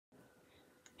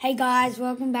Hey guys,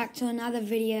 welcome back to another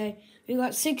video. We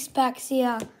got 6 packs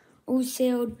here, all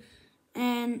sealed,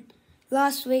 and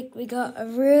last week we got a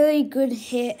really good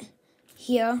hit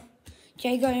here.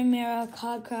 Jago O'Meara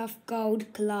Cardcraft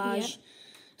Gold Collage. Yep.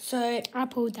 So I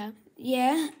pulled that.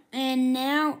 yeah, and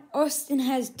now Austin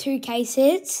has 2 case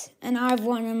hits, and I have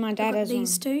one, and my dad has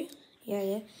These one. two.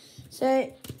 Yeah.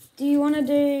 So, do you want to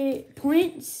do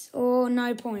points or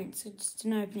no points? Or just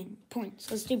an opening? Points.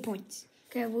 Let's do points.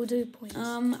 Okay, we'll do points.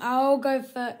 I'll go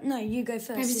first. No, you go first.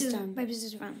 Baby this scissors. time. Baby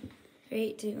scissors.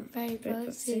 3, 2,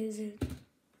 Paper, scissors.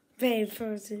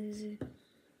 paper, scissors.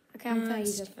 Okay, I'm You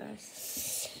first. go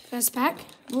first. First pack.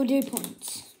 We'll do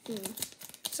points.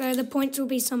 So the points will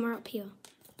be somewhere up here.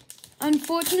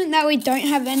 Unfortunate that we don't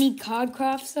have any card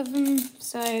crafts of them,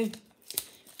 so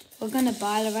we're gonna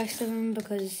buy the rest of them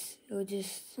because it'll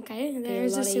just Okay, be there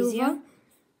is a lot silver. easier.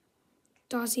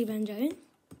 Darcy Banjo.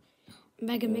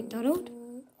 Megan McDonald.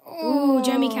 Oh,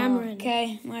 Jamie Cameron.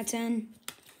 Okay, my turn.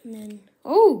 And then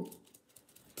Oh,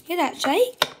 hear that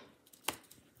shake?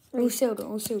 All sealed,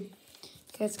 all sealed.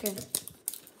 Okay, let's go.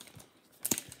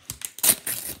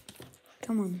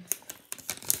 Come on.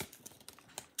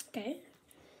 okay.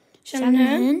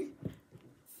 Shanahan.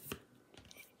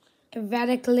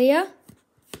 Evadicalia.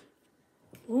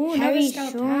 Oh, Harry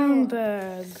Star Power.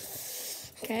 Schoenberg.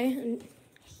 Okay, and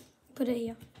put it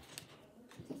here.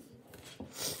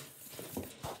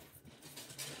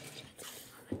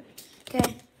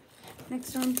 Okay,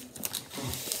 next one.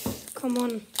 Come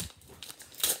on.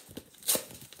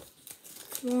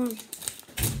 Come on.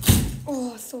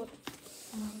 Oh, I thought.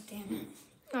 Oh, damn it.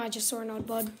 I just saw an odd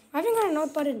bud. I haven't got an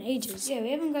odd bud in ages. Yeah,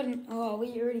 we haven't got an... Oh,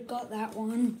 we already got that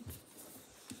one.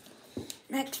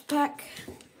 Next pack.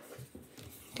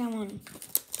 Come on.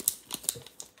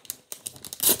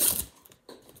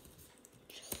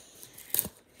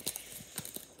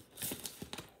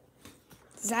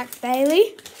 Zach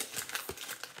Bailey.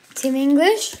 Tim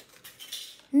English.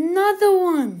 Another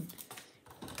one.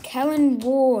 Kellen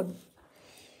Ward.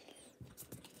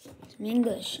 Tim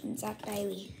English and Zach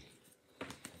Bailey.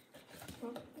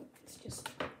 Well, it's just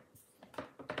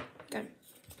go.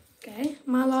 Okay,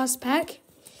 my last pack.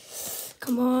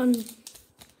 Come on.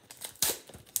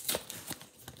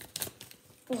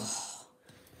 Oh.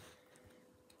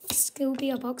 Still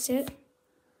be a box hit.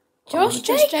 Josh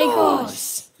Jacobs.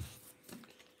 Jacobs.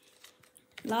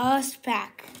 Last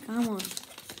pack. Come on.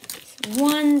 It's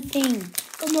one thing.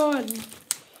 Come on.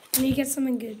 I need to get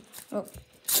something good. Oh.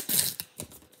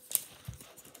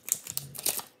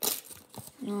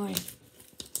 No.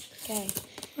 Okay.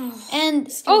 Oh,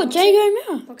 And, Still box Jago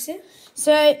O'Meara. box hit.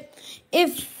 So,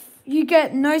 if you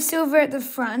get no silver at the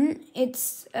front,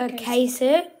 it's a case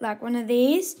hit, like one of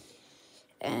these.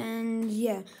 And,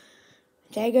 yeah.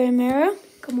 Jago O'Meara.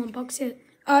 Come on, box hit.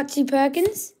 Archie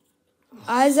Perkins.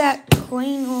 Isaac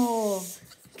Queenor.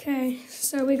 Okay,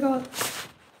 so we got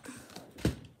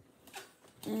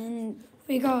And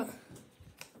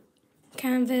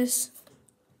canvas,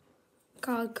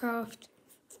 cardcraft,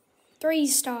 3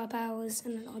 star powers,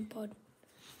 and an odd pod.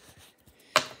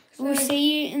 we'll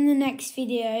see you in the next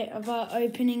video of our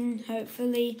opening,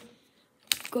 hopefully.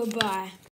 Goodbye.